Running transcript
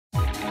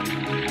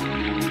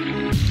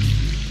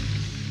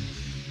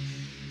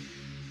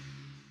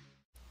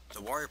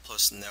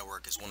WarriorPlus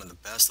network is one of the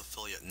best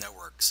affiliate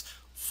networks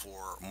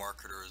for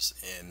marketers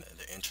in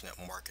the internet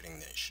marketing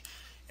niche,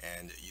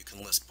 and you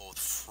can list both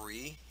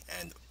free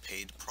and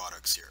paid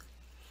products here.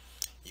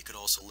 You could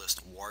also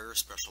list Warrior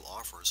special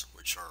offers,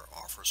 which are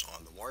offers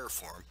on the Warrior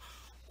forum,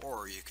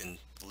 or you can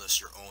list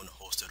your own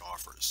hosted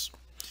offers.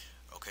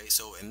 Okay,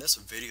 so in this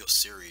video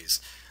series,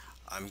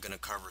 I'm going to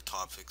cover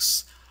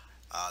topics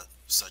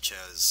such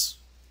as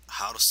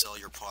how to sell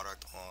your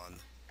product on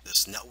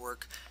this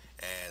network,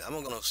 and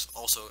I'm going to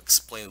also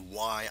explain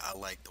why I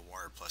like the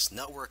WarriorPlus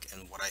network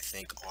and what I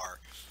think are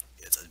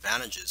its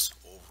advantages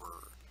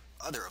over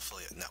other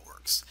affiliate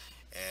networks.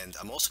 And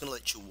I'm also going to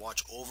let you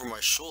watch over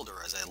my shoulder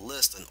as I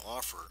list an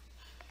offer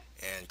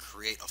and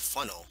create a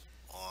funnel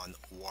on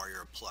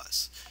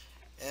WarriorPlus.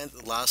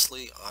 And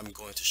lastly, I'm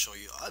going to show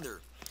you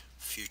other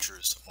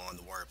features on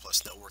the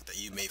WarriorPlus network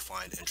that you may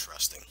find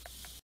interesting.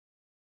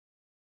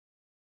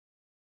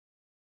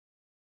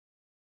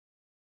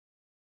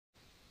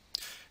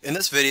 In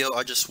this video,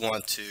 I just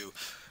want to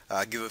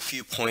give a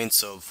few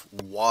points of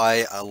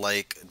why I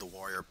like the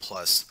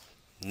WarriorPlus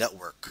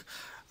network.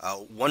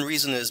 One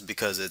reason is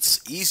because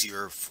it's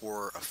easier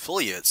for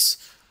affiliates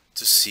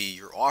to see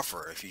your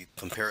offer. If you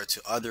compare it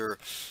to other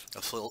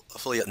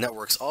affiliate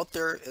networks out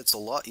there, it's a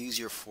lot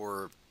easier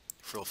for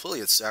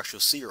affiliates to actually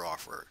see your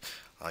offer.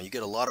 You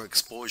get a lot of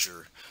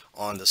exposure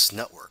on this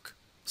network.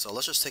 So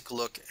let's just take a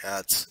look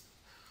at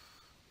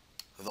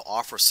the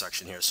offer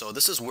section here. So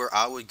this is where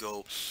I would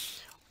go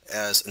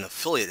as an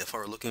affiliate. If I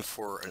were looking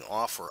for an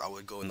offer, I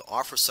would go in the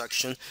offer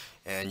section,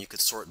 and you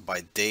could sort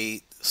by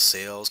date,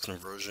 sales,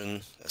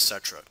 conversion,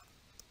 etc.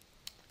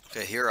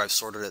 Okay, here I've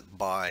sorted it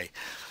by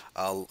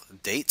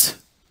date.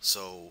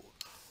 So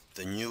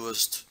the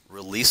newest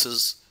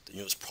releases, the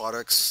newest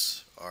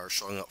products are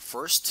showing up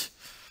first.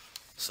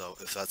 So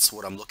if that's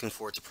what I'm looking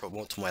for to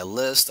promote to my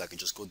list, I could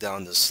just go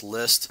down this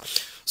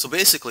list. So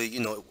basically, you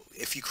know,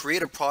 if you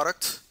create a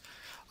product,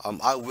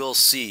 I will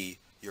see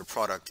your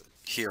product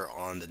here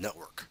on the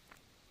network.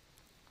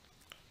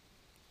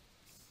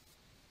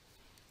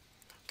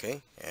 Okay,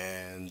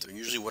 and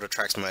usually what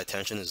attracts my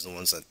attention is the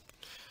ones that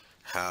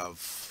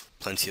have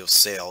plenty of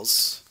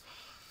sales.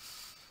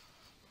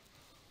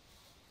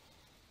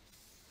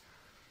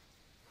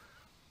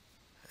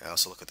 I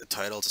also look at the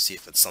title to see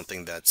if it's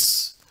something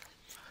that's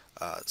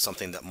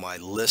something that my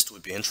list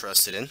would be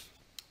interested in.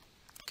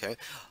 Okay,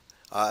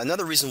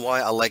 another reason why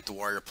I like the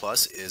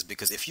WarriorPlus is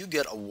because if you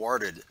get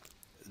awarded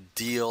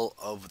deal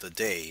of the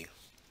day,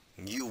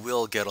 you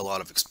will get a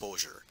lot of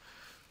exposure.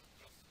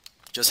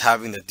 Just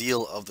having the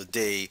deal of the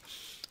day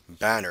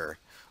banner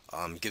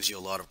gives you a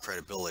lot of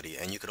credibility,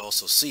 and you could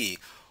also see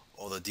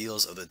all the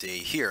deals of the day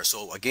here.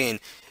 So again,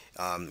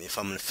 if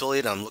I'm an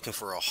affiliate, I'm looking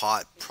for a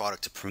hot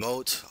product to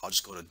promote, I'll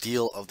just go to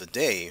deal of the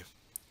day,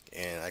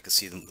 and I can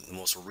see the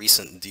most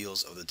recent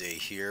deals of the day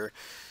here,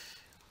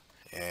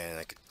 and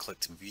I could click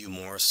to view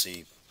more,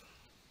 see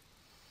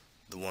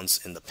the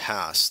ones in the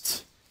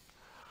past.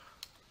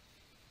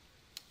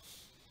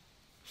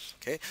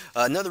 Okay,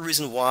 another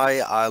reason why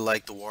I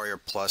like the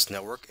WarriorPlus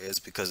network is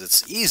because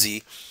it's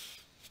easy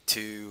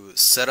to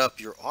set up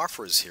your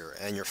offers here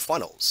and your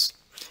funnels,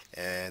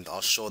 and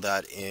I'll show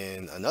that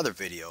in another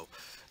video,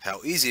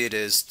 how easy it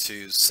is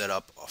to set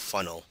up a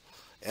funnel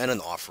and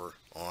an offer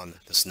on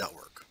this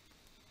network.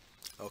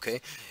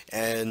 Okay,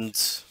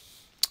 and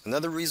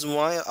another reason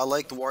why I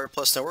like the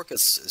WarriorPlus network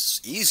is it's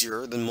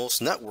easier than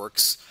most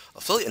networks,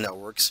 affiliate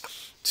networks,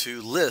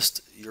 to list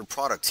your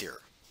product here.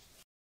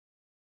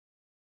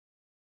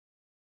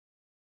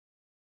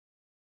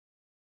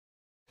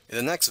 In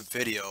the next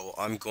video,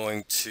 I'm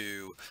going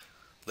to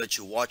let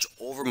you watch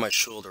over my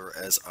shoulder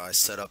as I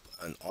set up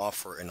an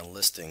offer and a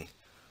listing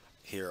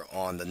here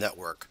on the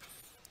network.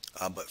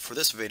 But for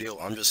this video,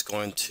 I'm just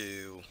going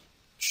to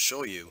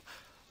show you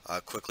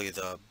quickly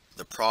the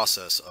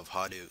process of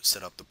how to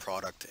set up the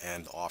product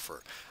and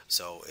offer.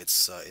 So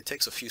it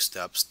takes a few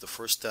steps. The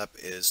first step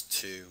is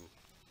to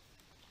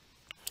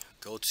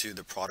go to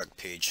the product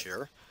page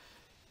here,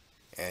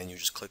 and you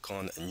just click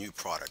on a new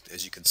product.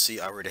 As you can see,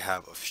 I already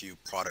have a few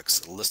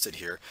products listed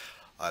here.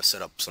 I've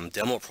set up some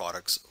demo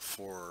products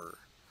for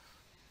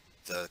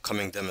the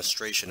coming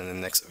demonstration in the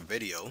next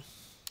video.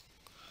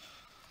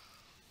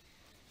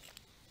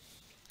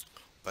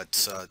 But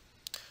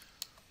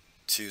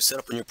to set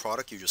up a new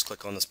product, you just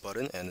click on this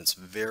button, and it's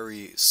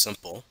very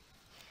simple.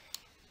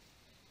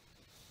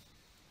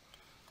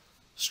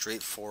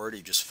 Straightforward.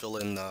 You just fill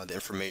in the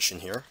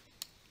information here.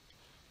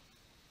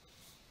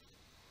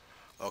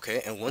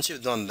 Okay, and once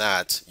you've done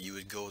that, you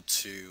would go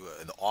to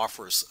the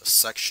offers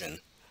section,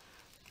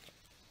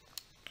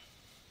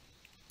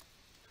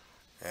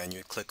 and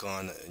you click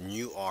on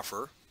new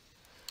offer,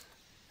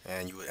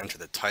 and you would enter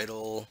the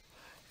title,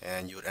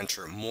 and you would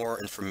enter more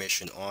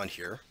information on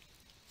here.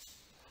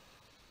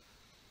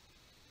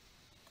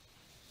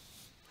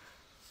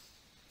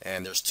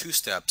 And there's two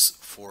steps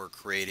for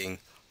creating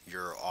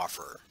your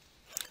offer.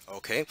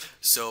 Okay,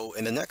 so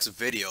in the next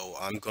video,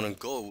 I'm going to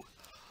go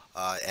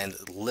and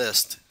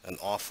list an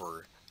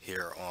offer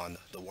here on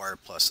the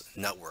WarriorPlus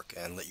network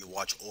and let you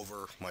watch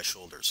over my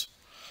shoulders.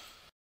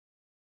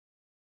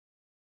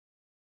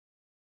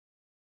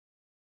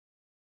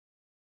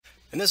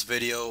 In this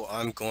video,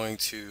 I'm going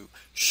to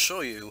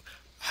show you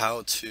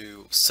how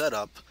to set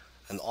up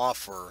an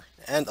offer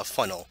and a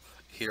funnel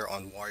here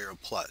on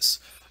WarriorPlus.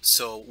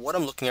 So what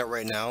I'm looking at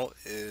right now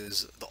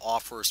is the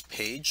offers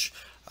page,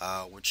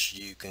 which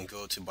you can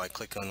go to by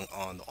clicking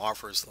on the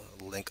offers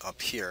link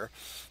up here.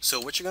 So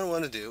what you're going to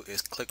want to do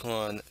is click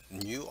on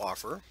new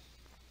offer,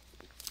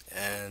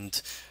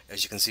 and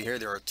as you can see here,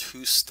 there are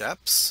two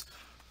steps.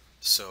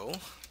 So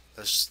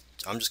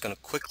I'm just going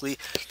to quickly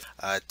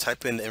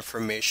type in the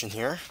information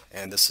here,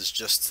 and this is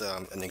just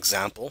an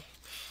example.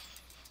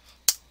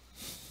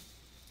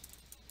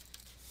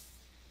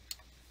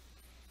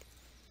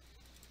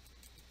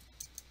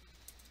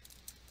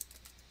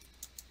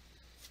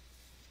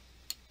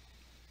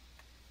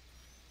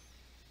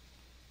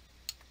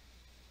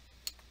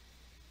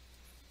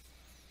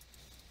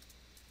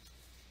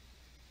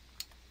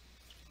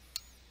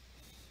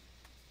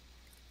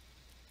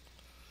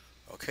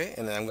 Okay,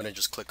 and then I'm going to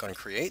just click on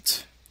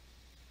create.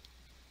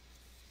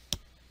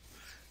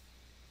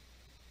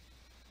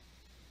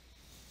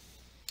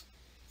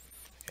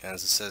 And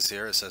as it says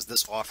here, it says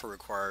this offer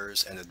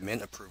requires an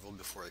admin approval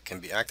before it can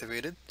be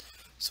activated.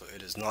 So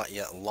it is not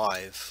yet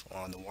live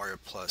on the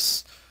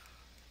WarriorPlus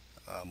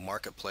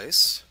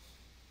marketplace.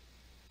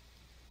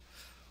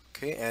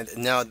 Okay, and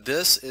now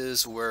this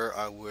is where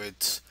I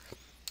would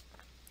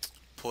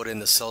put in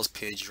the sales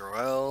page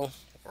URL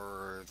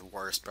or the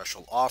Warrior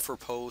special offer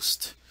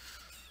post.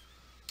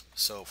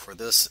 So for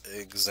this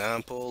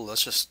example,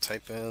 let's just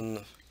type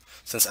in,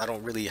 since I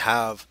don't really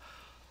have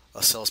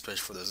a sales page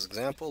for this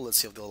example, let's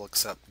see if they'll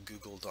accept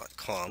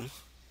google.com.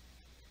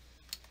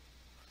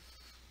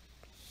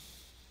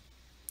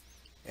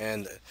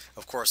 And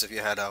of course, if you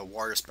had a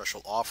Warrior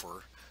special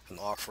offer, an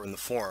offer in the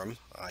forum,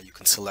 you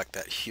can select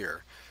that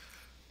here.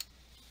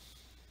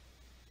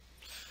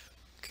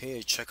 Okay,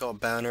 checkout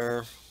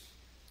banner.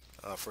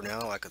 For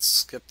now, I could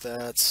skip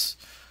that.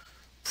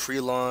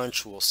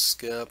 Pre-launch, we'll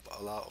skip.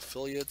 Allow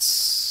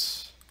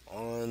affiliates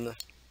on.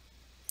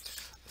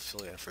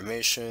 Affiliate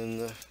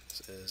information.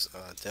 This is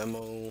a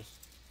demo.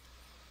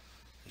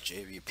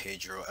 JV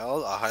page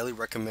URL. I highly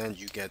recommend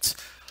you get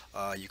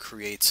you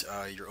create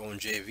your own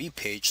JV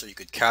page so you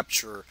could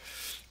capture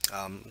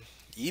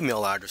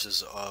email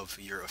addresses of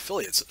your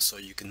affiliates so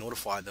you can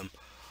notify them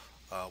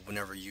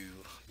whenever you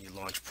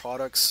launch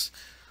products.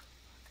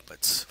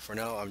 But for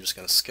now, I'm just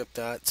going to skip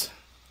that.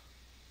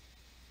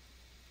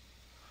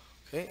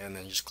 Okay, and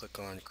then just click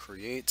on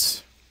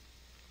create.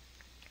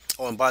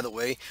 Oh, and by the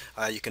way,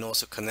 you can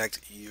also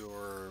connect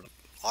your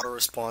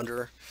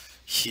autoresponder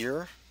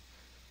here.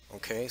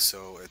 Okay,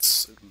 so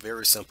it's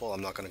very simple.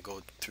 I'm not going to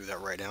go through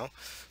that right now.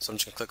 So I'm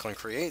just going to click on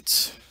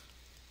create.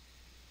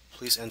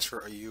 Please enter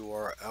a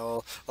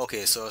URL.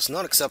 Okay, so it's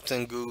not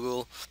accepting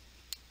Google.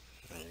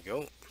 There you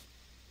go.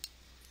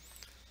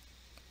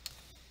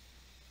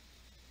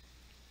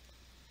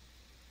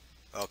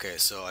 Okay,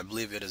 so I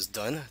believe it is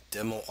done.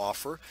 Demo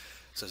offer.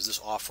 It says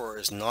this offer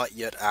is not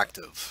yet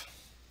active.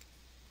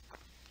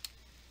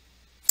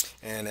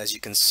 And as you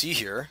can see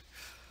here,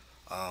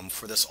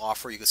 for this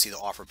offer, you can see the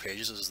offer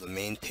pages. This is the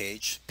main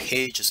page.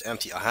 Page is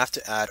empty. I have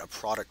to add a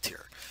product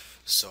here.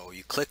 So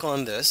you click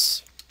on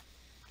this.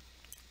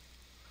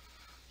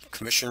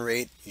 Commission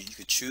rate, you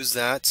could choose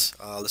that.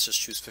 Let's just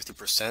choose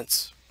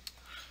 50%.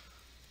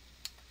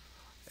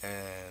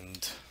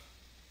 And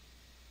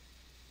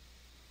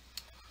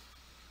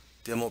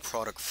demo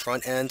product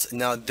front end.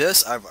 Now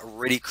this I've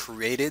already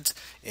created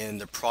in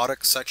the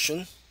product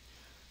section.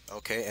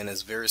 Okay, and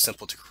it's very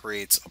simple to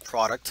create a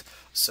product.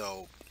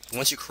 So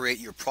once you create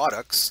your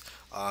products,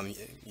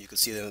 you can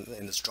see them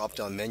in this drop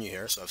down menu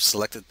here. So I've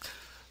selected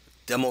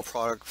demo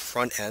product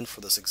front end for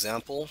this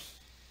example.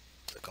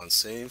 Click on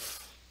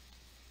save.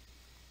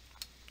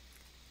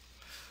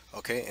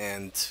 Okay,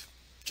 and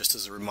just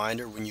as a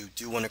reminder, when you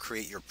do want to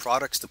create your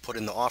products to put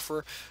in the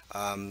offer,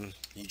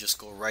 you just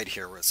go right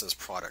here where it says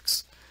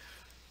products.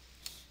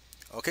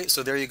 Okay,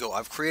 so there you go.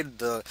 I've created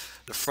the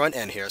front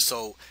end here.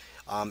 So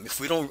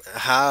if we don't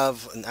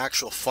have an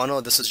actual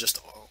funnel, this is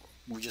just,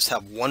 we just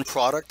have one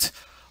product.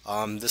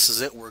 This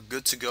is it. We're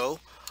good to go.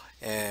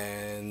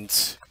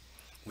 And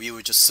we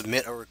would just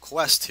submit a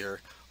request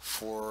here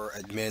for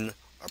admin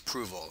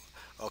approval.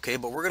 Okay,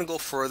 but we're going to go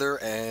further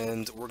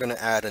and we're going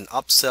to add an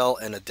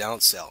upsell and a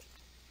downsell.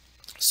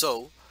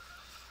 So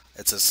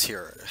it says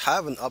here,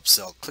 have an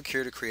upsell. Click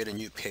here to create a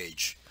new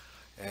page.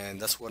 And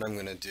that's what I'm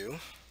going to do.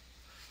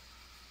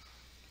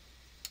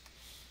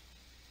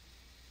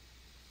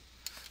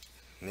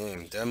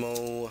 Name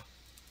demo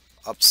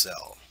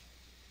upsell.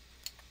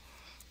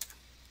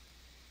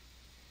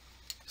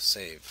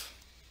 Save.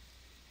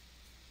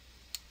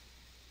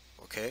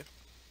 Okay.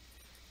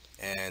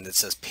 And it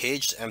says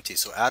page empty.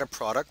 So add a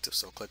product.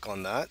 So click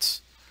on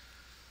that.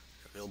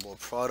 Available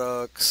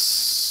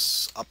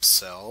products,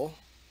 upsell.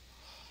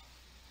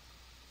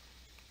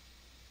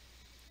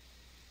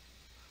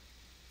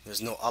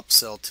 There's no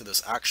upsell to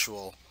this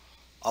actual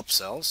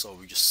upsell, so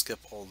we just skip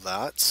all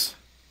that.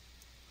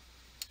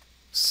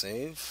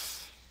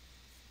 Save.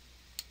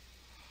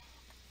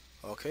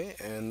 Okay,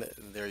 and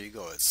there you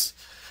go. It's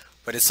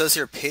But it says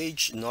here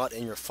page not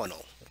in your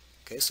funnel.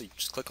 Okay, so you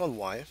just click on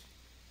Y.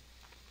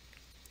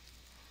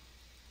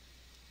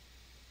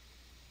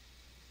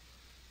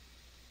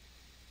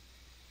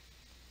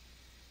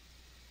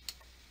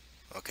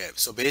 Okay,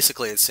 so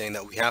basically it's saying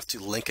that we have to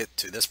link it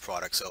to this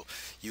product. So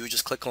you would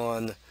just click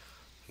on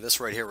this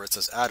right here where it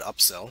says add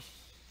upsell.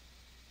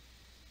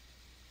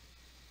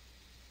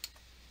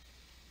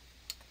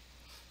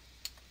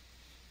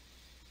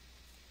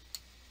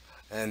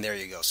 And there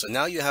you go. So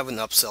now you have an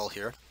upsell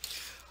here.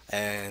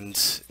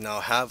 And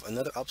now have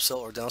another upsell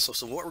or downsell.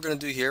 So what we're going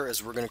to do here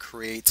is we're going to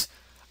create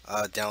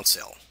a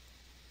downsell.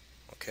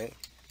 Okay.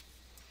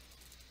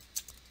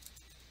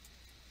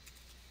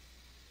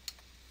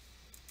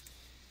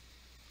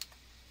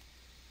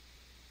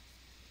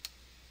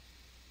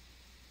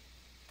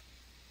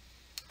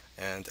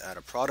 And add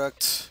a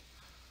product.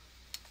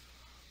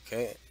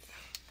 Okay.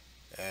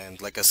 And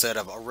like I said,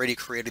 I've already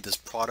created these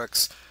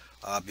products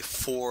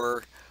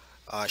before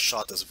I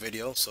shot this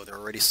video, so they're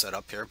already set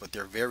up here, but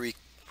they're very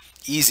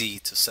easy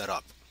to set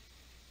up.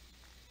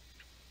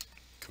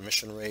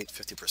 Commission rate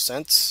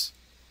 50%.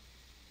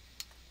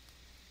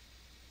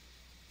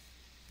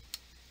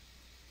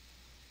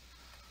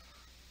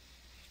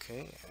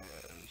 Okay,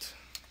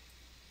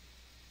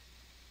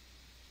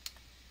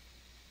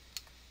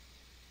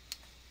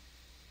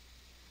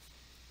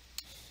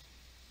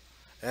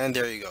 and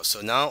there you go.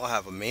 So now I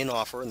have a main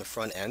offer in the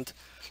front end,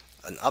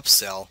 an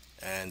upsell,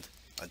 and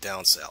a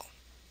downsell.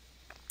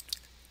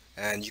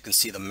 And you can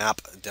see the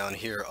map down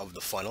here of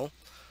the funnel.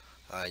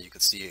 You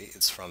can see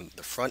it's from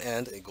the front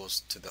end, it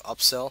goes to the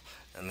upsell,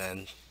 and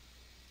then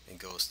it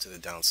goes to the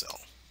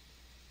downsell.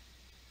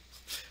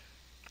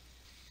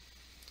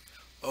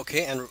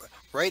 Okay, and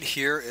right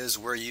here is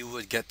where you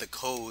would get the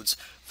codes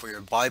for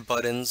your buy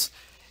buttons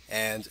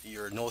and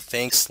your no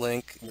thanks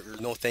link, your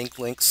no thank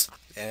links,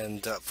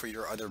 and for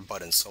your other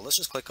buttons. So let's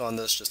just click on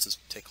this just to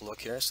take a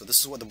look here. So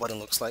this is what the button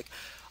looks like.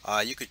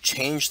 You could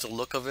change the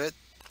look of it.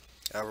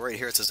 Right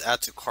here it says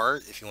add to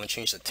cart. If you want to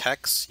change the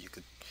text, you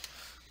could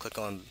click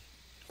on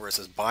where it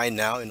says buy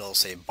now and it'll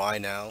say buy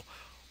now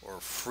or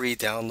free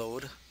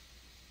download.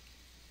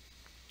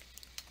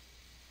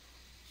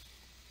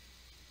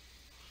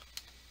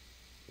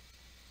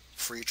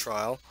 Free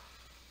trial.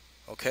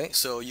 Okay,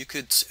 so you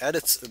could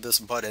edit this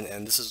button,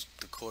 and this is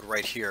the code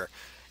right here,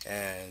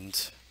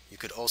 and you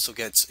could also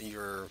get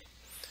your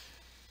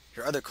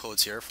other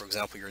codes here, for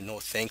example your no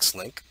thanks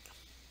link,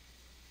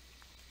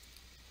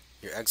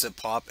 your exit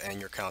pop, and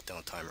your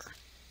countdown timer.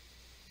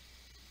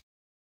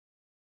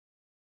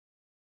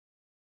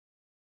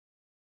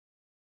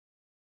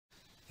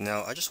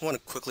 Now, I just want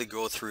to quickly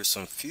go through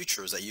some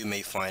features that you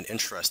may find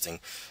interesting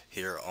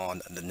here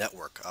on the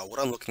network. What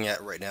I'm looking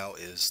at right now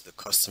is the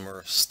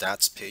customer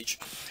stats page.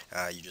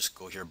 You just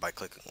go here by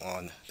clicking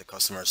on the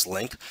customer's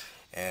link,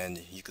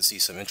 and you can see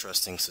some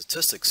interesting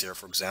statistics here.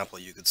 For example,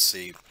 you could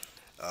see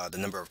the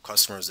number of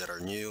customers that are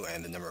new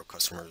and the number of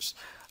customers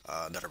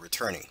that are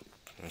returning.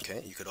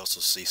 Okay, you could also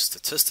see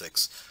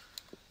statistics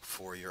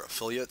for your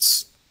affiliate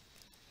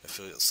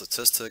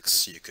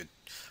statistics. You could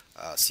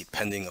see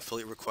pending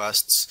affiliate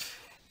requests.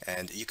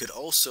 And you could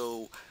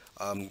also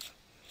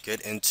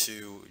get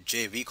into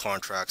JV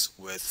contracts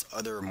with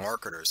other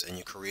marketers, and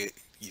you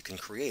can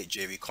create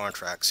JV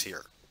contracts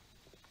here.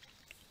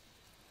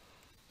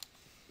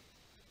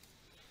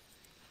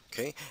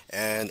 Okay,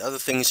 and other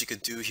things you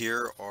could do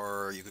here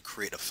are you could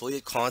create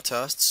affiliate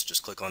contests.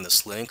 Just click on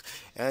this link,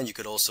 and you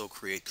could also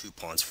create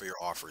coupons for your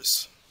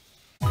offers.